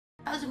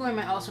How's it going,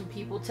 my awesome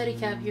people? Teddy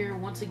Cab here,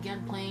 once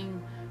again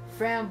playing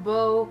Fran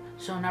Brow.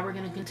 So now we're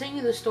going to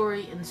continue the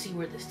story and see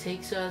where this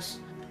takes us.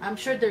 I'm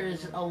sure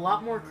there's a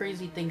lot more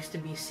crazy things to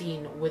be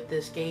seen with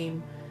this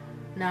game.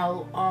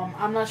 Now,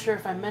 I'm not sure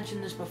if I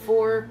mentioned this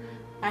before.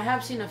 I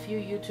have seen a few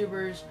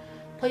YouTubers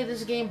play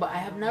this game, but I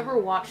have never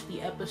watched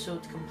the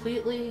episodes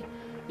completely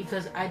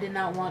because I did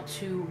not want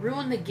to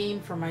ruin the game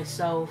for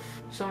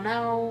myself. So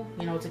now,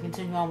 to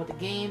continue on with the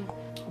game,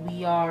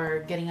 we are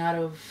getting out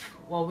of,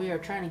 well, we are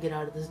trying to get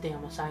out of this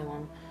damn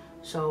asylum.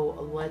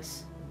 So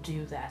let's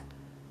do that.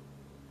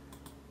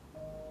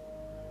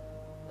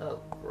 Oh,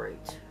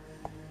 great.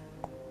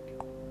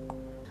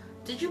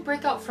 Did you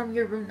break out from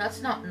your room?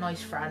 That's not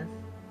nice, Fran.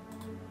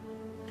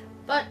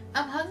 But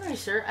I'm hungry,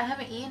 sir. I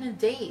haven't eaten in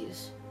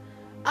days.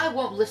 I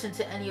won't listen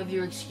to any of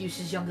your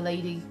excuses, young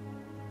lady.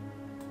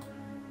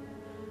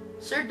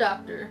 Sir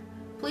Doctor,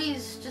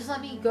 please just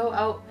let me go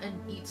out and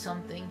eat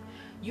something.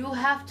 You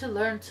have to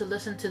learn to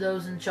listen to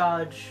those in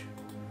charge.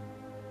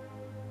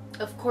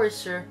 Of course,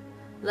 sir.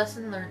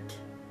 Lesson learned.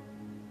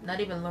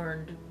 Not even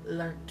learned.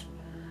 Learnt.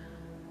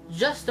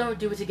 Just don't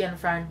do it again,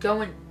 Fran.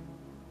 Go and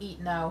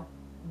eat now.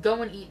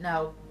 Go and eat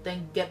now.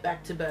 Then get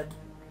back to bed.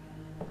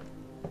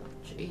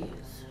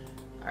 Jeez.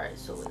 Alright,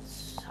 so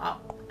let's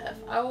hop F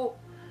out.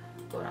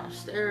 Go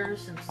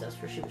downstairs, since that's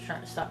where she was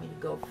trying to stop me to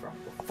go from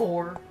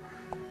before.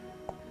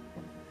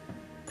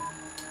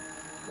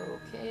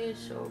 Okay,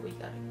 so we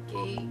got a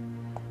gate.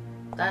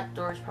 That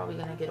door is probably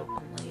gonna get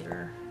open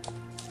later.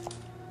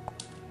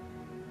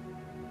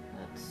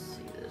 Let's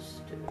see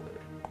this dude.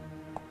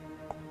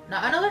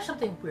 Now, I know there's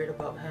something weird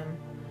about him.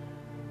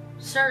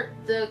 Sir,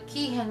 the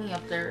key hanging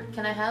up there,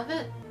 can I have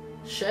it?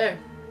 Sure.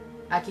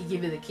 I could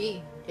give you the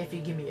key if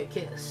you give me a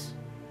kiss.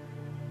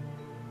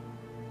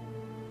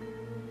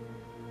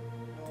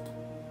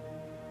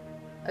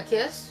 A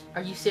kiss?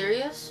 Are you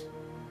serious?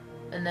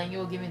 And then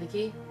you'll give me the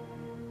key?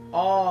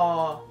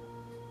 Oh.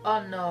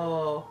 Oh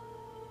no.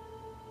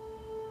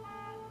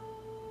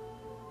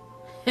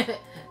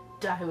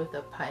 Die with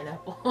a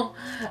pineapple.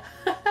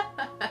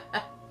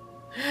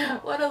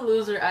 What a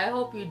loser. I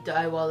hope you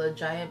die while a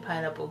giant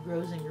pineapple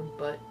grows in your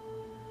butt.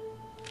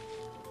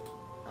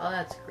 Oh,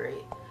 that's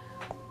great.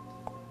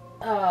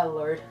 Oh,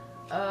 Lord.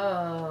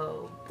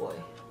 Oh, boy.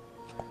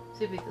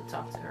 See if we can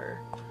talk to her.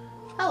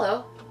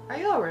 Hello. Are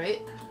you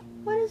alright?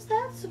 What is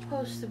that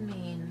supposed to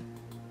mean?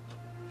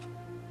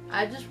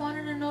 I just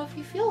wanted to know if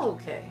you feel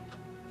okay.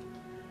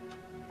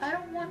 I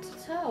don't want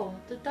to tell.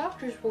 The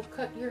doctors will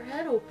cut your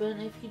head open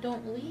if you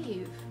don't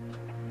leave.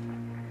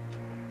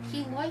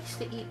 He likes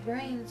to eat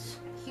brains.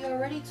 He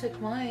already took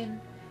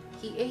mine.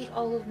 He ate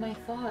all of my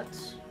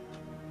thoughts.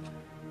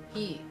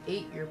 He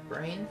ate your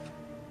brain?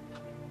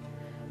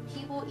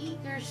 He will eat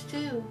yours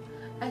too.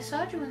 I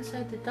saw you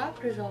inside the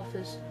doctor's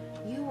office.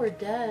 You were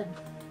dead.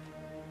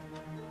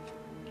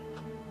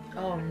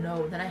 Oh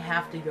no, then I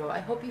have to go. I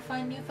hope you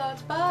find new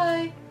thoughts.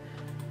 Bye!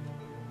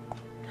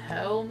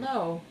 Hell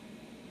no.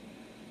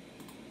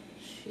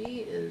 She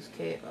is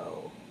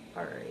KO.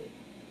 Alright.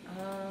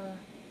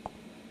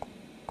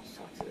 Let's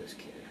talk to this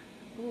kid.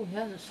 Oh, he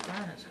has a scar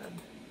on his head.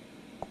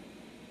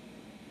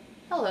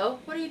 Hello,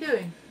 what are you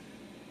doing?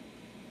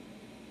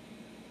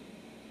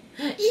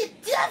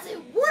 It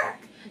doesn't work!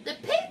 The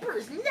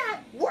paper's not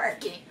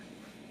working!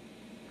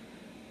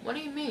 What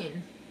do you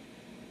mean?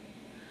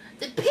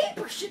 The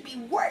paper should be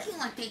working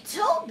like they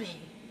told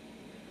me!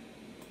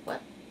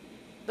 What?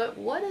 But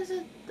what is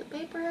it the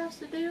paper has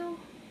to do?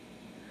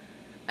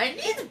 I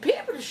need the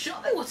paper to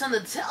show me what's on the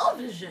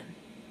television!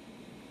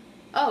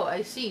 Oh,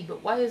 I see,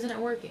 but why isn't it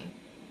working?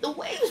 The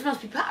waves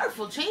must be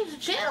powerful. Change the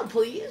channel,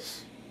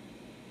 please!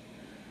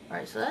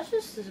 Alright, so that's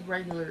just this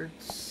regular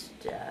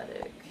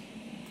static.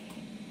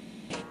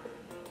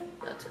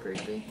 That's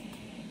creepy.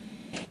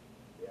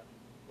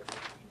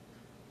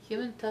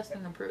 Human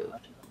testing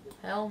approved.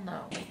 Hell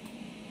no.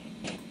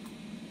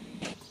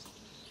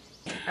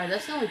 Alright,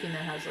 that's the only thing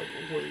that has, like,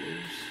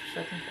 waves.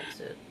 So I think that's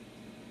it.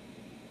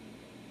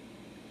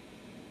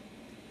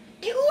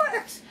 It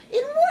works!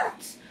 It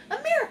works! A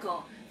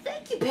miracle!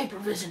 Thank you, Paper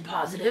Vision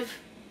Positive.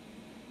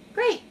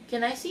 Great.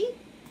 Can I see?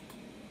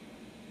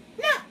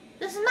 No!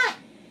 This is mine!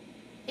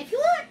 If you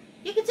want,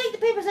 you can take the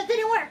papers that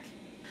didn't work.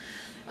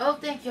 Oh,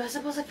 thank you. I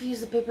suppose I could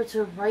use the paper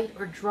to write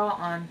or draw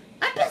on.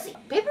 I'm busy!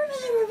 Paper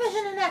Vision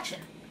Revision in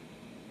action!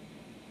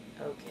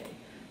 Okay.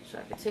 So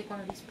I could take one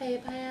of these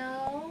papers.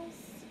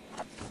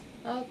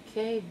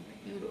 Okay,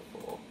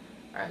 beautiful.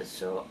 Alright,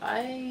 so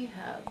I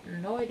have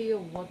no idea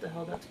what the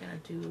hell that's gonna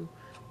do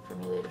for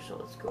me later, so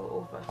let's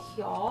go over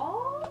here.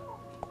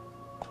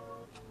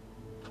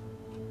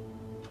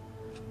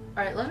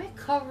 Alright, let me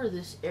cover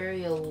this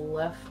area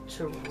left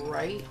to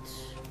right.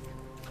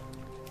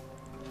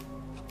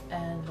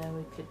 And then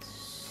we could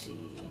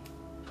see.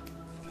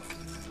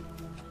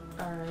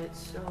 Alright,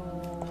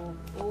 so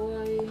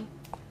boy.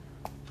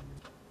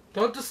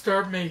 Don't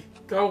disturb me.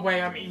 Go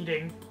away, I'm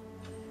eating.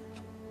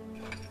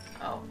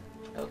 Oh,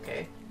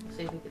 okay.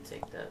 See if we could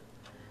take that.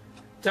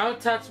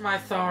 Don't touch my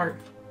sword.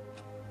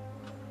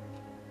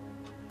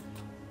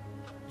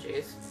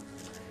 Jeez.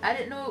 I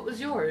didn't know it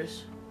was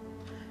yours.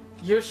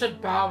 You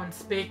should bow and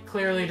speak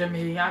clearly to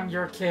me. I'm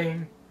your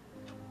king.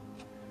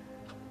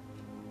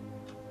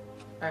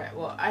 Alright,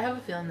 well, I have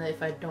a feeling that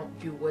if I don't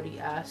do what he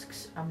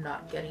asks, I'm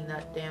not getting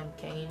that damn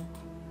cane.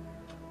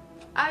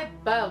 I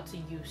bow to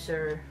you,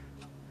 sir.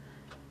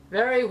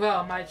 Very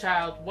well, my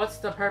child. What's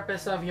the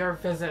purpose of your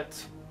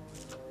visit?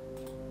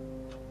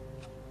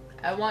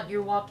 I want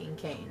your walking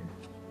cane.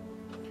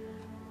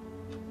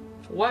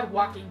 What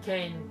walking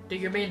cane? Do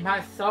you mean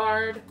my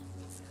sword?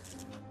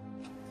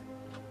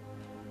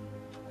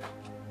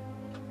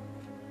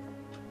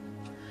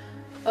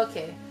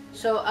 Okay,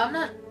 so I'm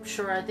not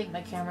sure. I think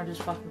my camera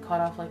just fucking cut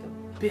off like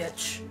a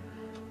bitch.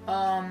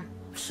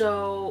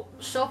 So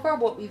far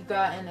what we've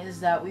gotten is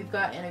that we've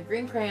gotten a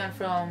green crayon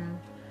from,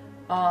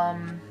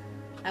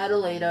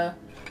 Adelaida,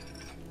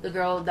 the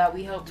girl that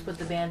we helped put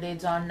the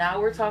band-aids on. Now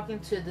we're talking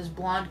to this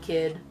blonde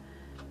kid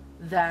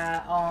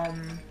that,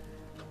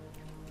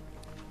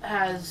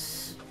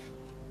 has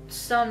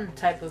some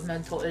type of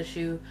mental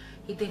issue.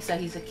 He thinks that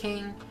he's a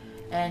king,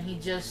 and he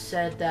just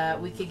said that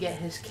we could get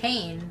his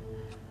cane.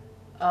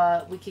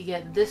 We could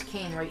get this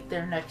cane right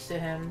there next to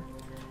him,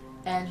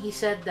 and he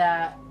said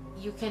that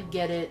you can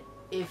get it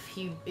if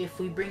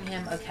we bring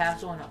him a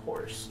castle and a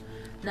horse.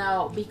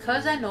 Now,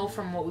 because I know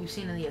from what we've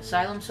seen in the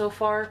asylum so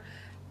far,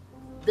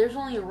 there's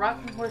only a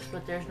rocking horse,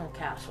 but there's no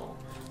castle.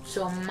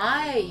 So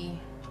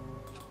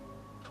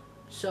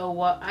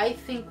what I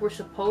think we're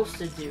supposed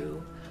to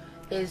do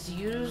is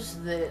use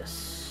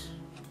this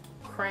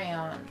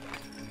crayon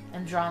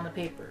and draw on the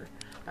paper.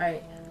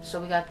 Alright,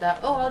 so we got that.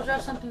 Oh, I'll draw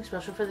something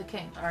special for the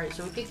king. Alright,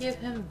 so we could give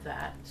him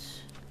that.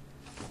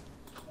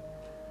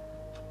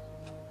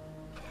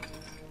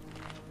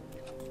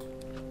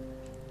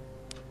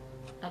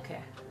 Okay.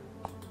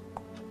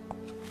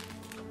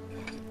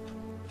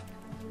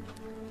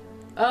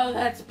 Oh,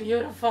 that's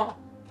beautiful.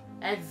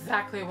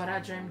 Exactly what I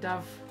dreamed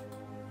of.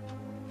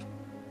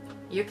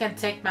 You can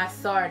take my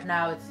sword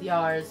now, it's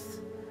yours.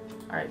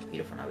 Alright,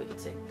 beautiful, now we can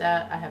take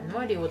that. I have no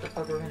idea what the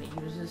fuck we're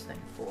gonna use this thing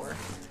for,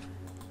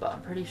 but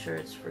I'm pretty sure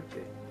it's for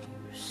good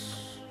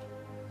use.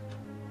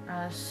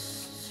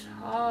 Let's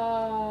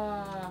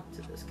talk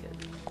to this kid.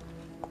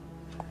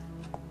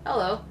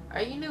 Hello,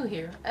 are you new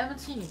here? I haven't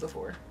seen you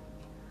before.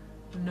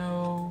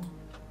 No.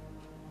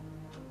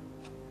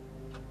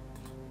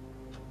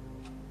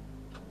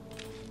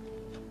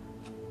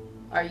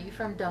 Are you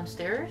from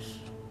downstairs?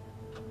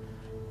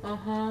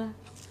 Uh-huh.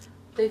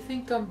 They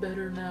think I'm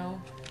better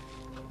now.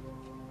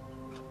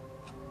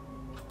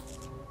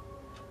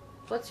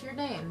 What's your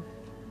name?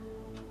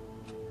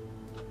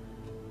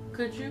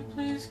 Could you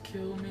please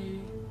kill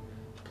me?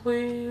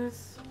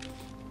 Please?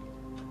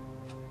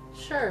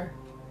 Sure.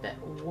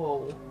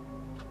 Whoa.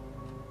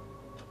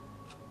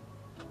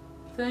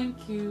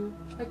 Thank you.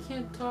 I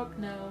can't talk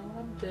now.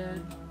 I'm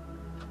dead.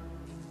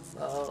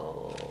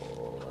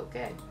 Oh,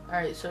 okay.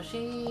 Alright, so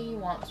she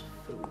wants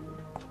food.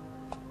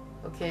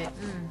 Okay,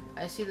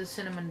 I see the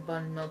cinnamon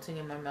bun melting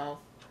in my mouth.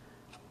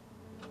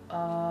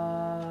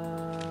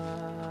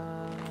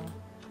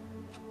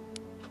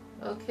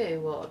 Okay,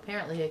 well,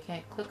 apparently I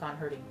can't click on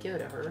her to give it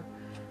to her.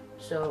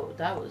 So,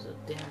 that was a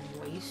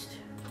damn waste.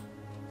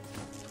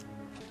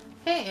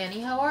 Hey, Annie,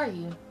 how are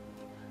you?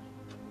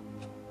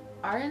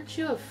 Aren't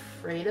you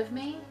afraid of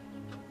me?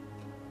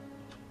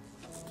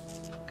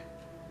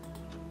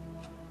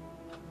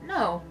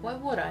 No, why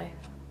would I?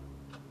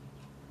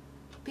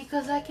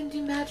 Because I can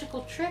do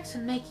magical tricks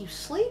and make you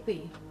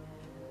sleepy.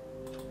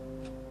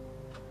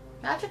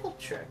 Magical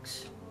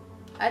tricks?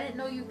 I didn't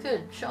know you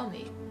could. Show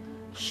me.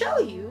 Show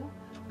you?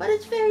 But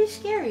it's very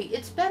scary.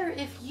 It's better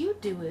if you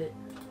do it.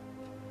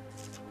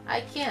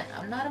 I can't.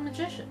 I'm not a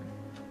magician.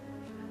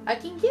 I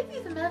can give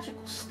you the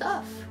magical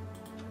stuff.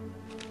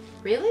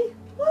 Really?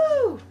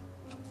 Woo!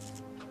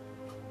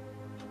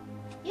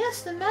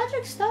 Yes, the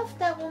magic stuff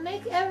that will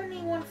make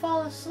anyone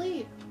fall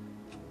asleep.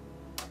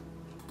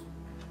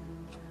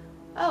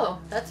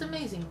 Oh, that's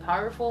amazing,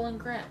 powerful, and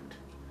grand.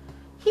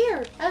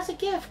 Here, as a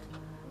gift.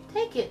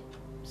 Take it.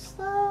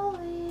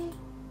 Slowly.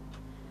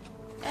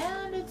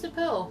 And it's a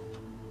pill.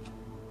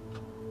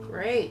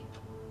 Great.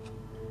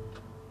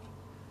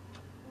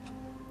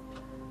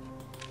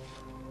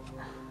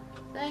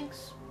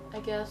 Thanks, I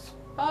guess.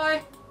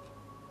 Bye!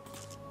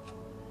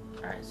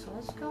 Alright, so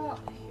let's go out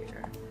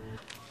here.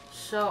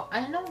 So,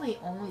 I know the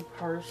only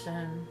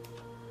person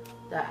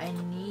that I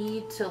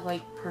need to,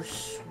 like,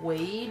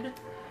 persuade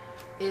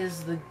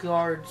is the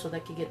guard so they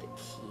can get the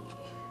key.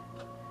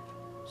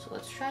 So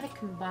let's try to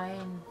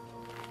combine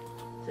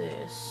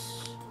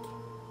this,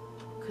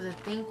 because I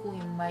think we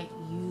might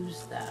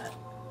use that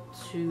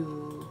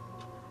to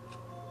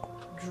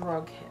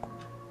drug him.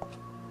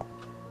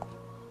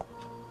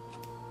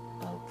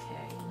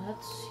 Okay,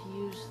 let's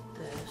use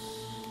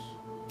this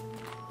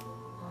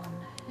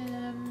on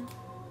him.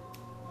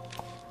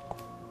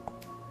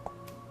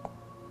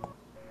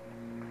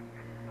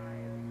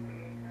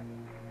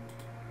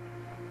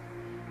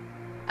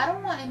 I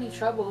don't want any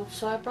trouble,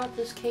 so I brought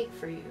this cake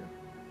for you.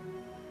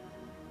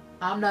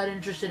 I'm not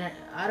interested in...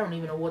 I don't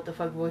even know what the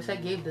fuck voice I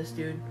gave this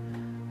dude.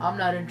 I'm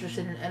not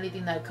interested in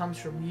anything that comes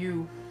from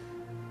you.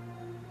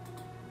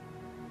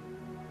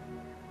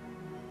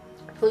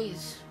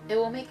 Please, it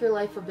will make your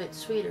life a bit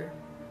sweeter.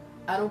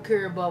 I don't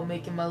care about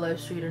making my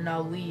life sweeter,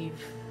 now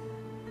leave.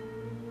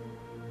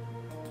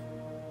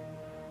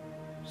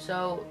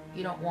 So,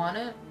 you don't want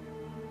it?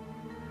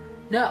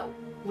 No,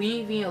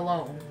 leave me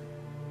alone.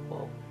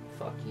 Well,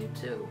 fuck you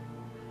too.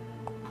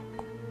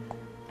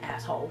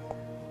 Asshole.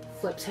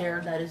 Flips hair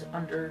that is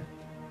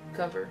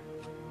undercover.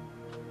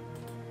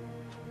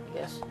 I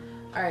guess.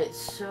 Alright,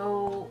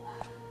 so...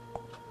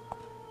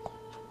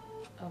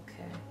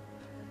 Okay.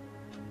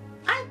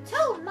 I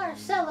told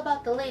Marcel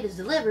about the latest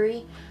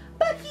delivery,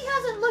 but he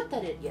hasn't looked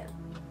at it yet.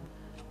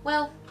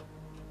 Well,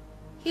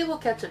 he will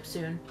catch up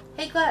soon.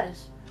 Hey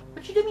Gladys,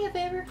 would you do me a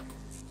favor?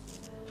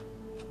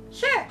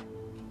 Sure.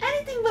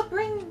 Anything but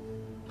bring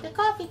the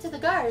coffee to the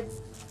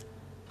guards.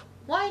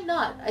 Why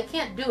not? I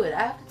can't do it.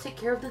 I have to take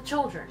care of the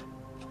children.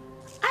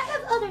 I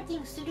have other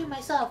things to do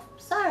myself.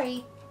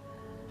 Sorry.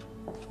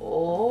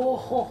 Oh,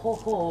 ho, ho,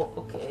 ho.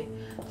 Okay.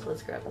 So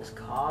let's grab this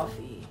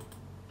coffee.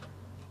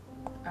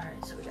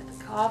 Alright, so we got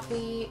the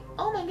coffee.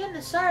 Oh my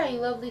goodness, sorry,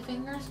 lovely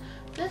fingers.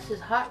 This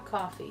is hot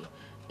coffee.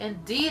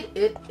 Indeed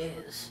it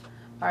is.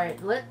 Alright,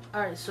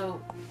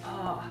 so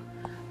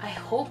I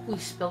hope we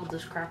spilled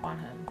this crap on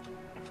him.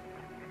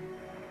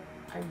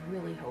 I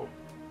really hope.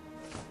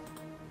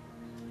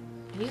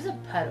 He's a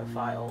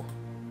pedophile.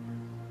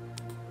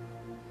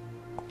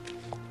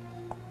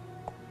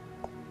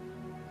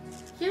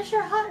 Here's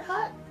your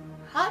hot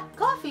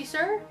coffee,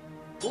 sir.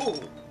 Ooh.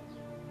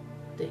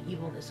 The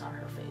evilness on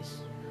her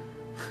face.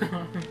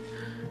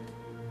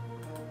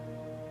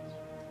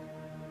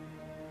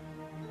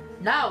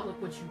 Now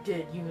look what you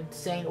did, you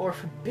insane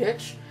orphan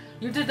bitch.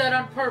 You did that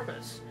on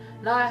purpose.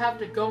 Now I have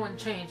to go and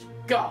change.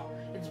 Go!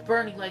 It's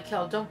burning like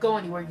hell. Don't go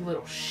anywhere, you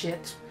little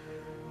shit.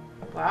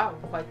 Wow,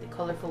 quite the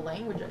colorful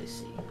language I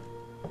see.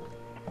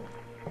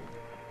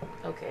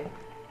 Okay.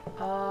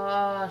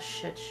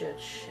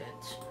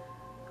 Shit.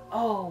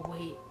 Oh,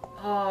 wait.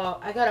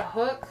 I got a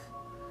hook.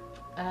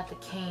 I got the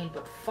cane,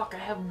 but fuck, I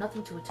have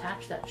nothing to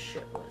attach that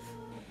shit with.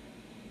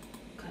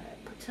 Could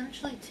I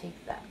potentially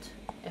take that?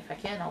 If I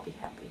can, I'll be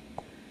happy.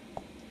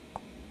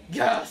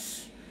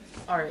 Yes!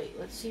 Alright,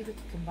 let's see if we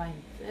can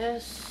combine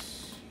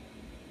this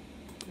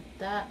with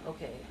that.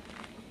 Okay.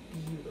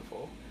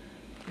 Beautiful.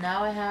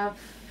 Now I have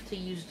to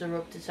use the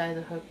rope to tie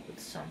the hook with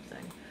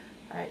something.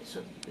 Alright,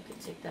 so we can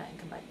take that and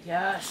combine.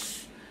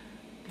 Yes!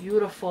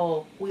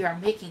 Beautiful. We are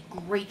making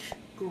great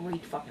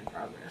fucking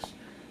progress.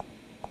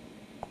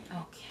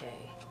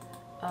 Okay.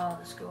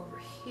 Let's go over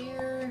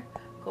here.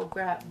 Go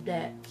grab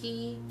that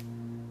key.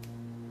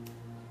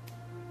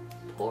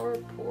 Poor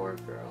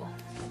girl.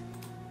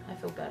 I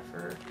feel bad for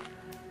her.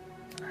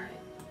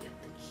 Alright, get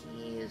the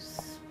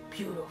keys.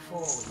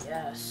 Beautiful,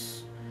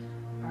 yes.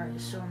 Alright,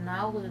 so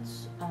now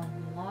let's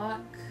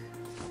unlock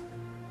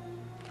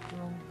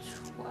room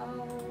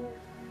 12.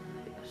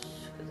 Yes,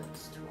 because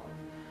that's 12.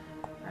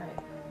 Alright,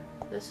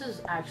 this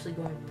is actually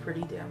going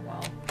pretty damn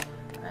well.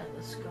 Alright,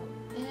 let's go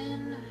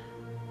in.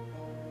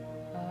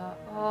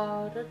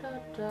 Alright,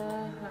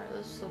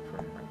 let's look for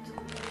him right to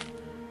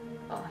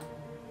the left.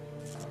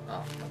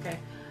 Oh, okay.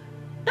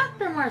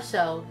 Dr.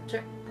 Marcel.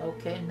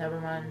 Okay, never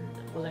mind.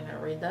 Wasn't gonna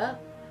read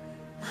that.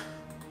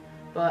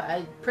 But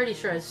I'm pretty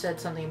sure it said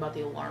something about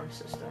the alarm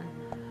system.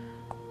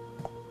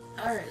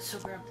 Alright, so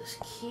grab this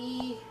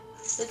key.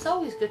 It's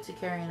always good to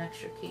carry an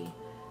extra key.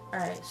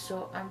 Alright,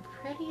 so I'm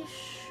pretty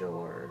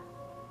sure...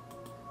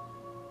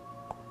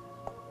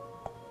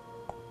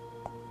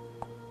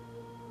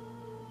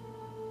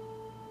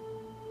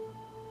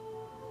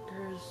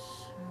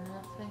 There's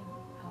nothing...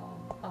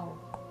 Oh.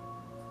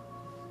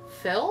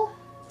 Phil?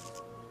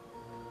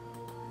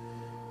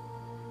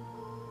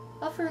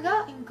 A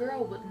forgotten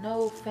girl with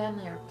no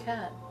family or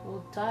cat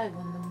will die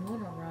when the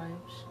moon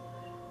arrives.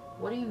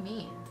 What do you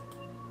mean?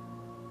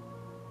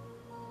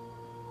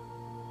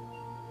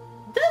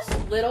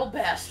 This little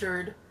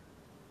bastard!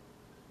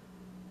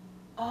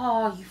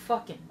 Oh, you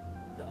fucking...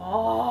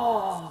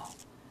 Oh!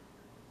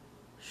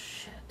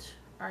 Shit.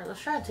 Alright,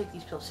 let's try to take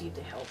these pills, see if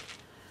they help.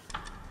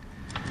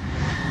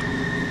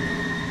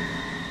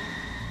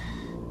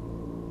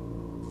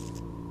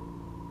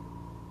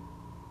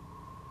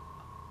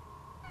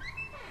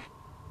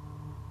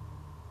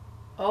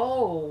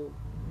 Oh,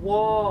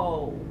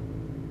 whoa.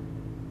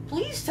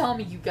 Please tell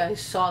me you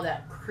guys saw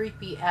that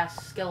creepy ass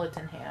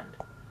skeleton hand.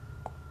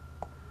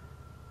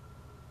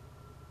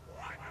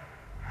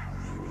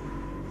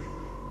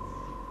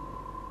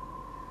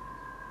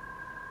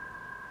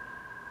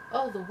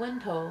 Oh, the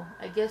window.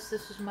 I guess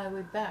this is my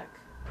way back.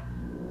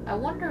 I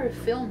wonder if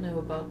Phil knew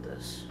about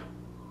this.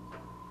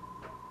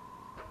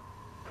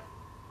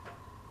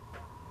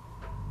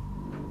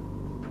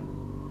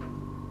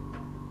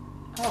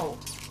 Oh,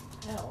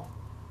 hell.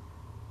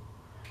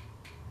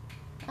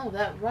 Oh,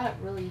 that rat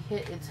really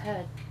hit its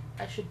head.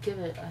 I should give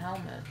it a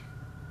helmet.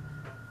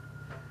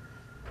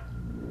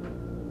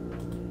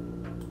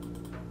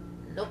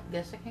 Nope,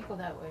 guess I can't go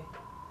that way.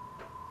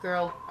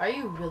 Girl, are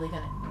you really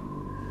gonna...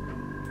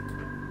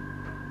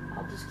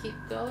 I'll just keep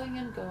going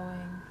and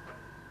going.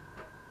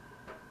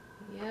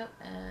 Yep,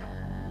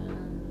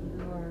 and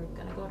you are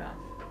gonna go down.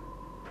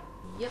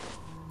 Yep.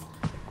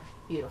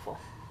 Beautiful.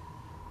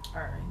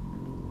 Alright.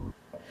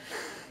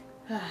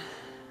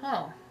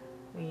 Oh.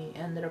 We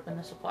ended up in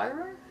the supply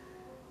room?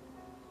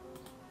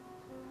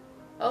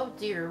 Oh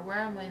dear, where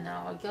am I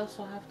now? I guess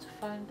I'll have to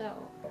find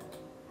out.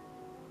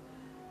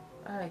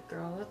 Alright,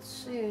 girl, let's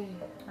see.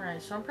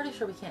 Alright, so I'm pretty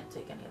sure we can't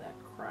take any of that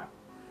crap.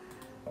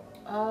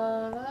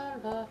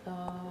 Let's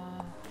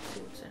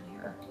see what's in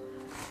here.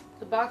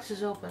 The box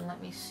is open,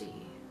 let me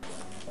see.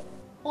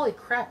 Holy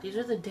crap, these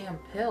are the damn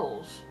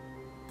pills.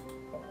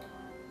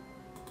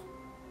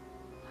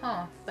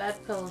 Huh,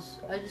 bad pills.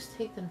 I just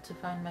take them to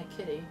find my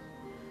kitty.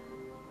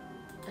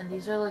 And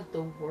these are like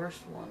the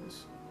worst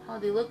ones. Huh,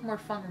 they look more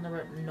fun than the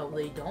red. No,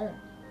 they don't.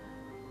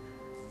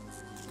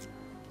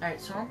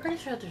 Alright, so I'm pretty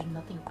sure there's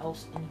nothing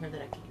else in here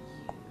that I could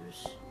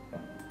use.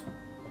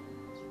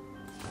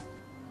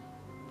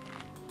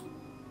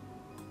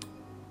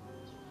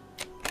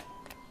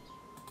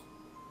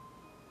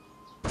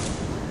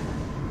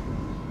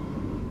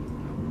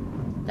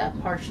 That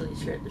partially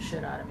scared the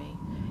shit out of me.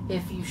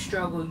 If you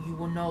struggle, you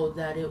will know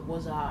that it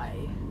was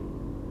I.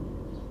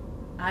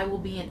 I will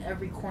be in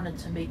every corner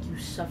to make you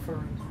suffer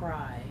and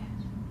cry.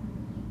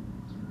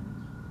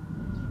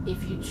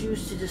 If you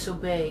choose to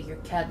disobey, your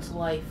cat's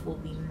life will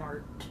be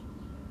marked.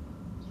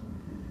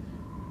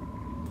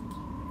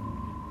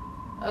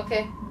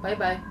 Okay,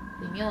 bye-bye.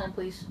 Leave me alone,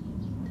 please.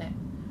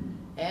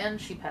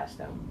 And she passed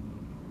out.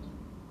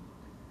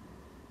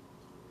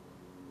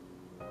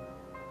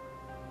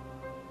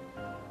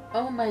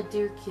 Oh, my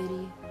dear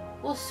kitty.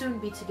 We'll soon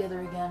be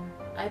together again.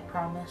 I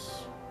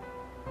promise.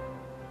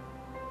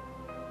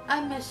 I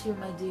miss you,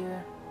 my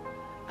dear.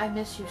 I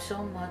miss you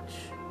so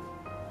much.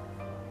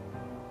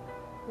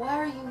 Why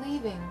are you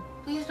leaving?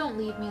 Please don't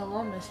leave me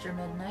alone, Mr.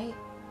 Midnight.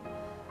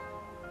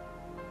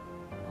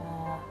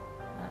 Aw.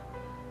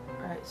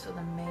 Alright, so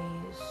the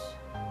maze.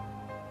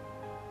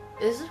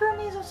 Is there a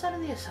maze outside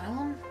of the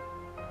asylum?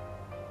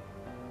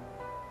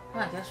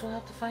 Well, I guess we'll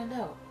have to find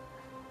out.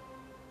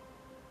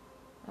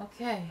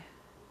 Okay.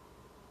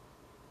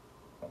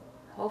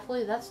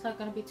 Hopefully that's not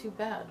going to be too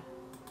bad.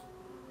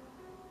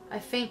 I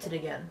fainted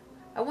again.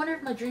 I wonder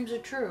if my dreams are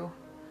true.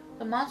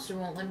 The monster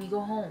won't let me go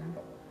home.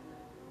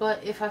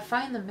 But if I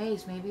find the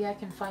maze, maybe I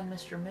can find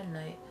Mr.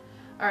 Midnight.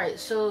 Alright,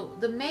 so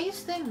the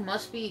maze thing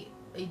must be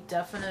a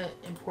definite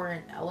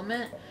important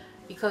element,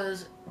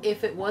 because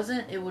if it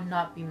wasn't, it would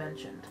not be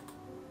mentioned.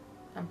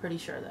 I'm pretty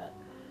sure of that.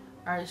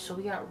 Alright, so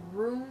we got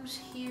rooms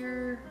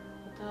here.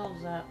 What the hell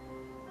is that?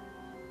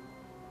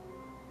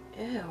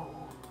 Ew.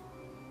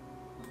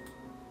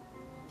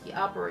 The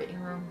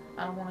operating room.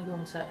 I don't want to go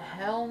inside.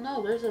 Hell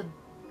no, there's a...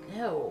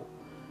 Ew.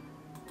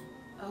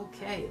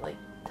 Okay, like,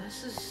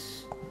 this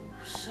is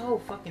so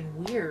fucking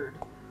weird.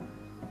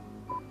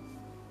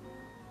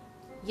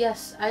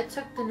 Yes, I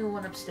took the new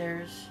one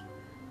upstairs.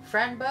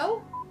 Fran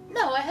Brow?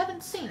 No, I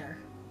haven't seen her.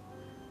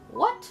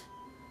 What?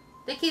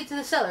 The key to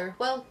the cellar?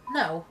 Well,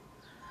 no.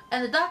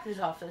 And the doctor's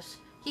office.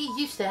 He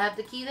used to have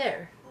the key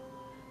there.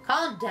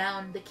 Calm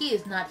down. The key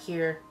is not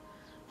here.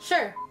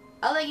 Sure,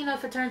 I'll let you know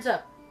if it turns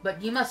up.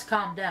 But you must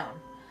calm down.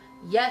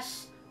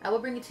 Yes, I will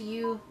bring it to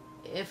you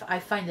if I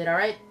find it,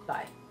 alright?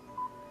 Bye.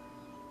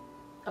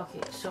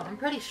 Okay, so I'm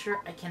pretty sure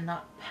I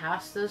cannot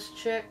pass this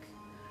chick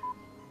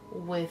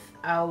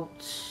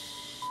without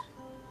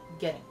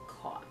getting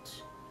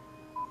caught.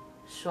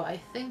 So I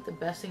think the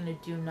best thing to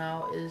do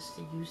now is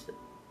to use the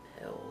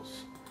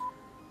pills.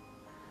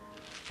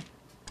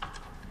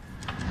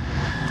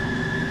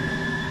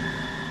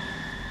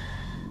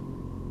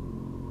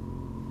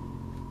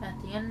 At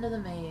the end of the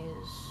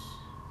maze,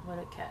 what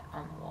a cat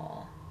on the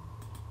wall.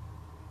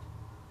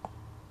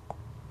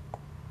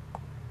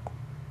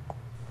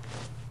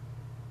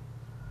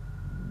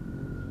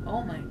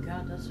 Oh my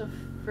god, that's a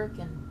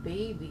freaking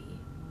baby.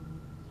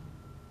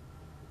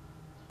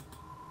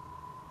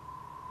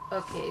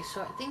 Okay,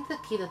 so I think the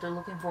key that they're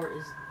looking for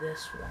is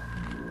this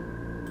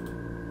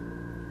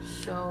one.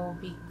 So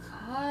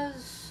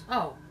because...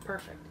 Oh,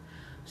 perfect.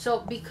 So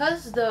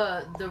because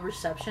the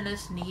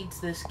receptionist needs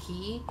this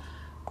key,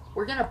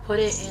 we're gonna put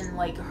it in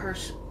like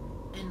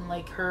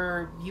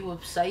her view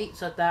of sight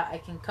so that I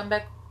can come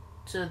back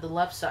to the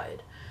left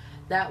side.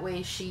 That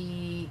way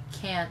she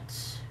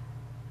can't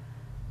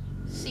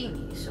see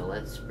me. So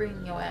let's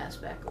bring your ass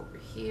back over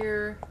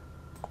here.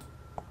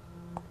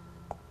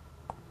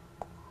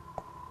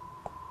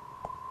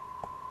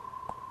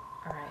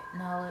 Alright,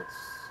 now let's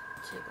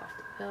take off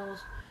the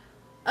pills.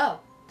 Oh,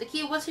 the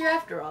key was here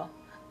after all.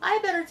 I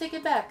better take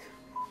it back.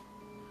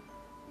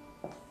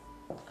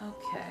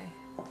 Okay.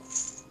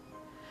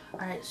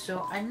 Alright,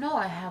 so I know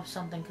I have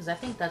something, because I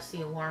think that's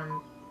the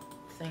alarm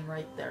thing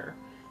right there.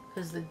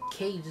 Because the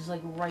cage is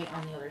like right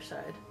on the other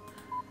side.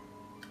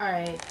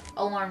 Alright,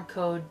 alarm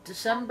code.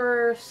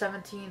 December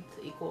 17th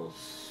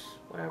equals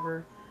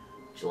whatever.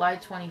 July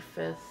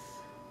 25th.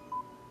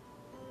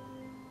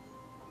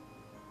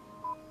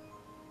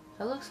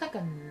 That looks like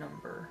a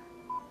number.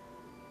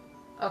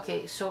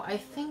 Okay, so I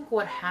think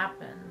what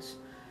happens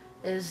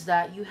is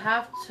that you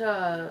have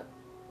to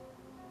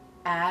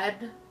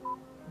add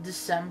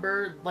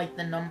December, like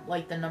the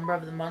number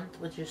of the month,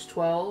 which is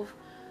 12,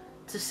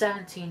 to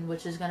 17,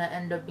 which is gonna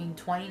end up being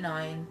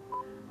 29.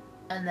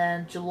 And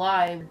then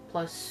July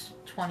plus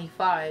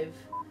 25.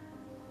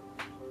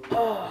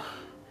 Oh,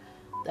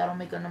 that'll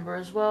make a number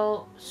as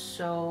well.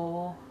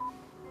 So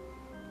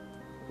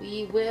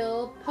we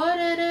will put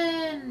it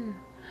in.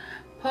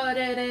 Put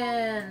it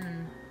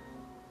in.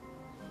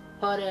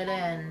 Put it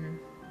in.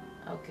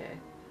 Okay.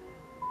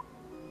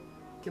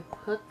 You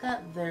put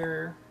that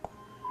there.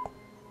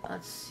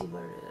 Let's see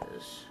what it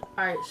is.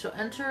 Alright, so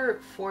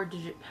enter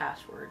 4-digit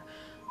password.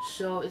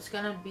 So it's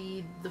gonna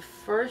be the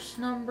first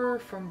number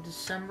from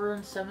December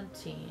and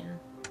 17.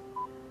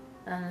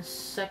 And the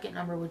second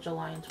number with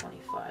July and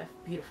 25.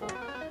 Beautiful.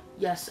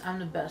 Yes, I'm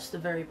the best, the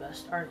very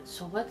best. Alright,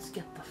 so let's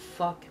get the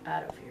fuck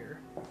out of here.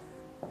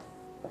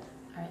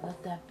 Alright,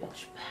 let that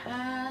bitch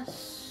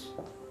pass.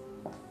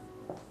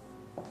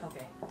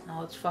 Okay, now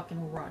let's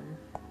fucking run.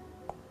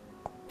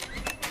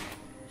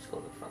 Let's go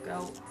the fuck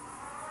out.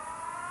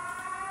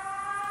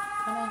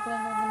 Come on, come on,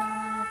 come on, come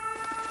on.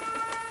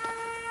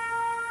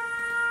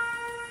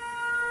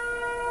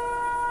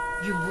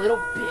 You little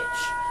bitch.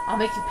 I'll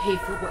make you pay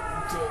for what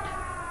you did.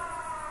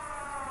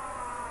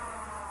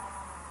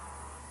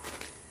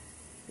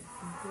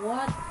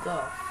 What the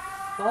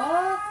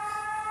fuck?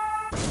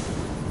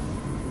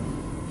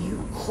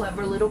 You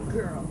clever little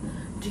girl.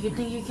 Do you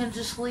think you can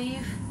just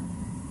leave?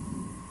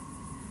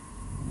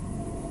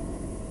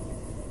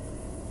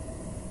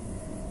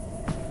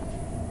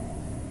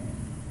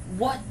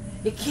 What?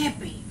 It can't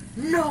be.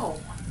 No!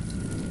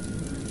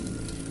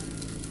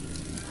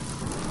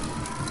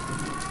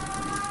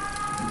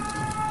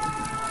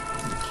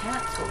 The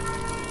cat told me.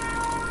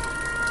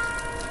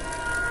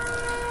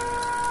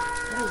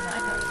 What does that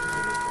have to do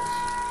with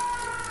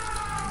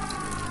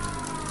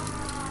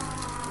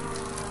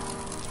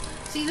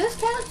this? See, this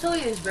cat toy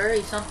is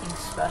very something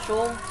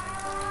special.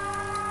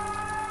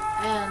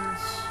 And...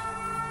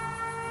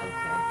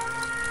 okay.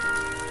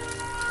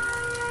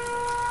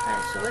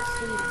 Alright, so it's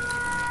leading.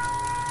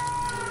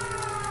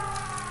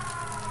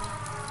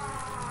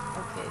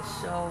 Okay,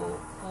 so,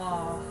 I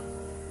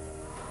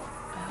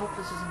hope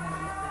this isn't gonna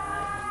be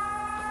bad.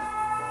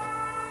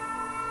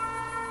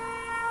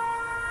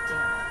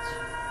 Damn it.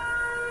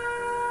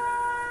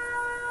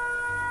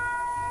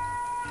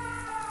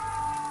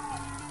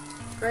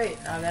 Great,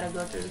 now I gotta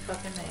go through the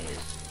fucking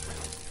maze.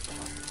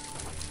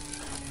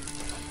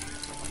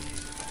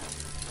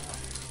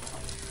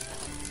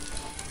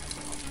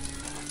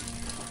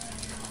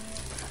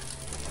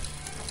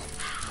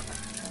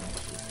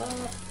 Keep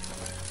up.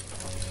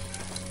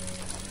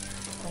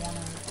 Don't want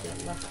to get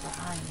left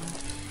behind.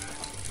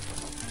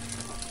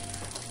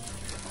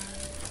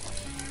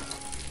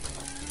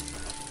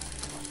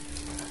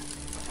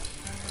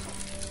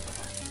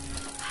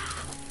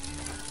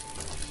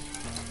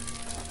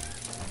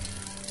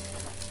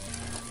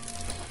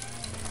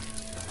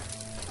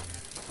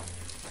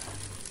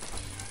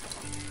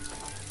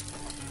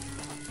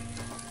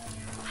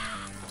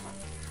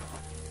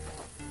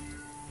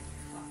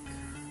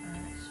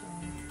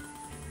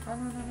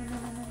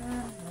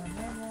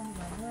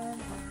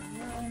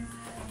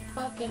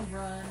 Fucking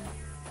run.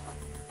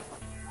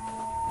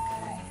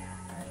 Okay,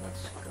 alright,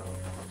 let's go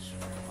this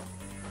way.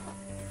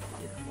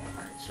 Beautiful.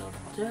 Alright, so oh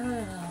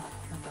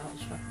my god,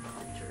 those fucking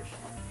creatures.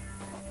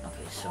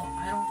 Okay, so I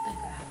don't think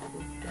I have to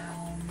go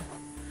down.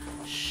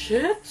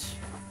 Shit!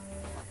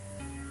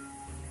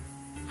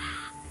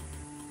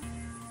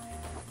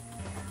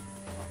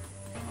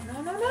 No, no,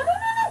 no, no, no, no!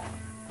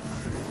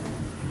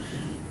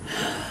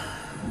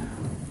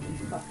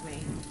 Fuck me.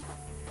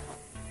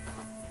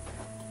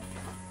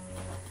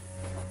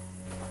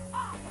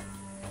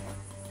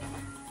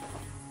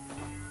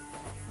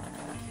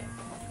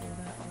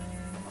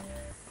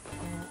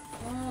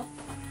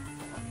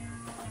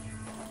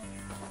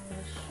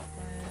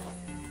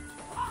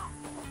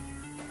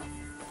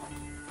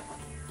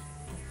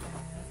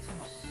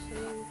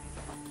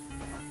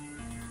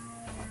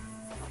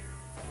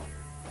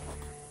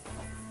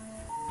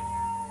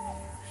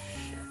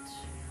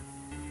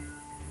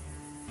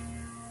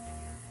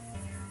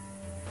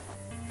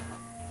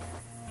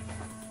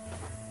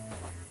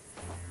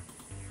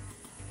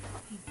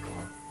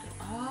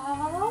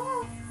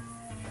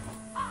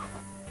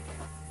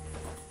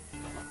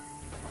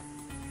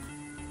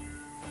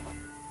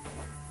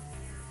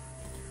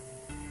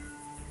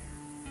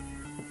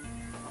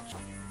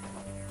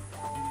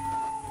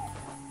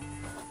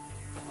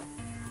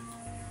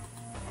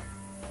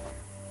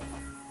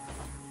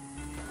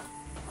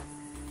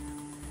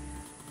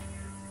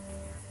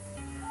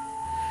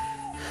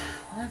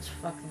 That's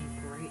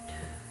fucking great. Okay,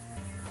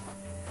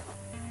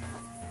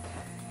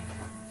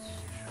 let's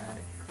try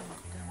to go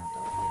down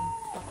without getting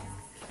fucking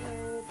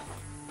killed.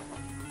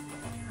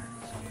 Alright,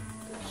 let's go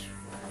this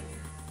way.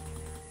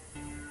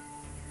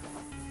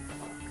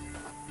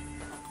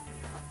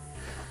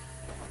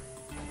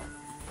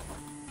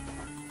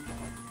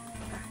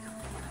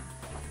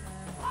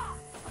 Fuck.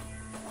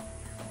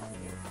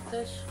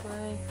 This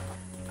way.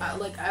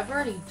 Like, I've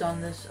already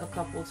done this a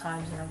couple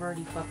times and I've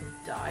already fucking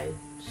died,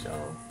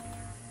 so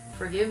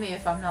forgive me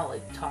if I'm not,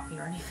 like, talking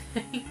or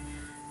anything.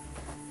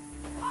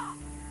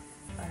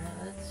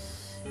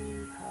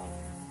 2 power.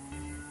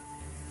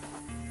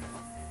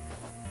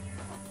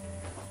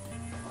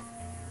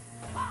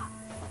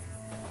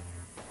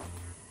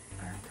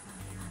 Alright, come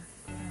on.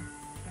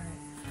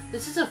 Alright.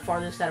 This is the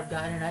farthest that I've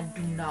gotten, and I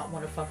do not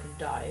want to fucking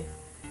die.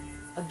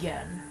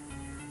 Again.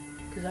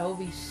 Because I will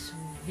be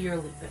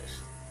severely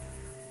pissed.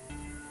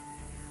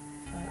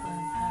 Alright, let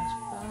him pass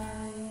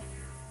by.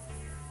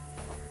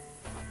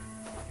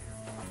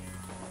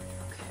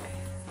 Okay,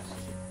 let's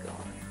keep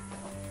going.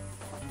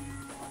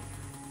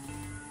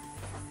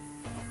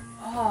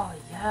 Oh,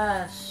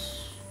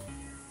 yes.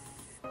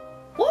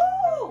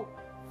 Woo!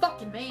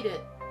 Fucking made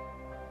it.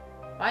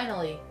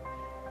 Finally.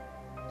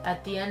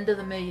 At the end of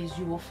the maze,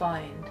 you will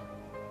find...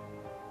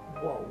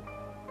 Whoa.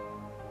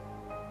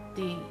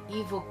 The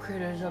evil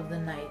critters of the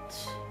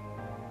night.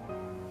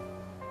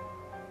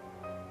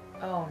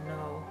 Oh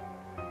no.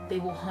 They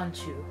will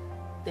hunt you.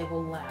 They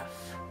will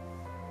laugh.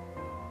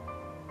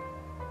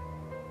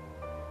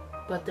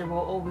 But there will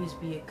always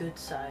be a good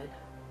side.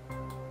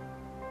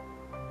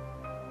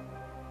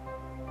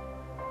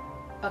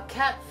 A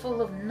cat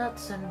full of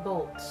nuts and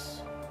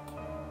bolts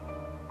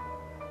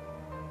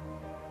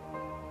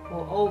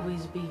will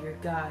always be your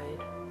guide.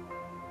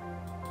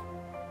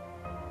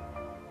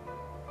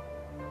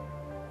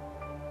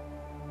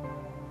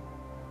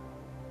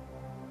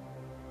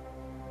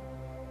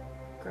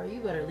 Girl,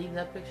 you better leave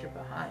that picture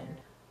behind.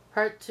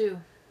 Part 2.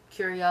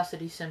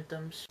 Curiosity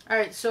symptoms.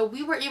 Alright, so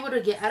we were able to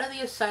get out of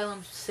the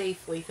asylum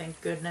safely, thank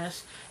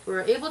goodness. We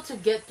were able to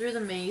get through the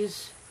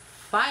maze,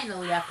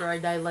 finally, after I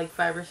died like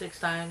 5 or 6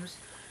 times.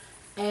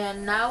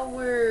 And now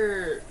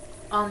we're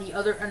on the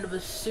other end of a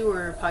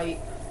sewer pipe.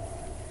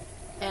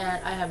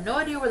 And I have no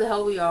idea where the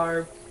hell we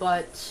are,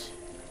 but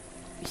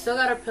we still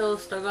got our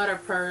pills, still got our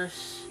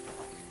purse.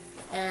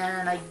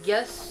 And I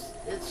guess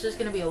it's just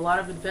gonna be a lot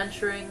of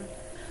adventuring.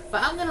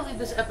 But I'm gonna leave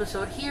this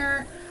episode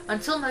here.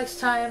 Until next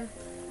time,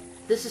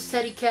 this is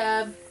Teddy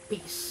Cab.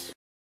 Peace.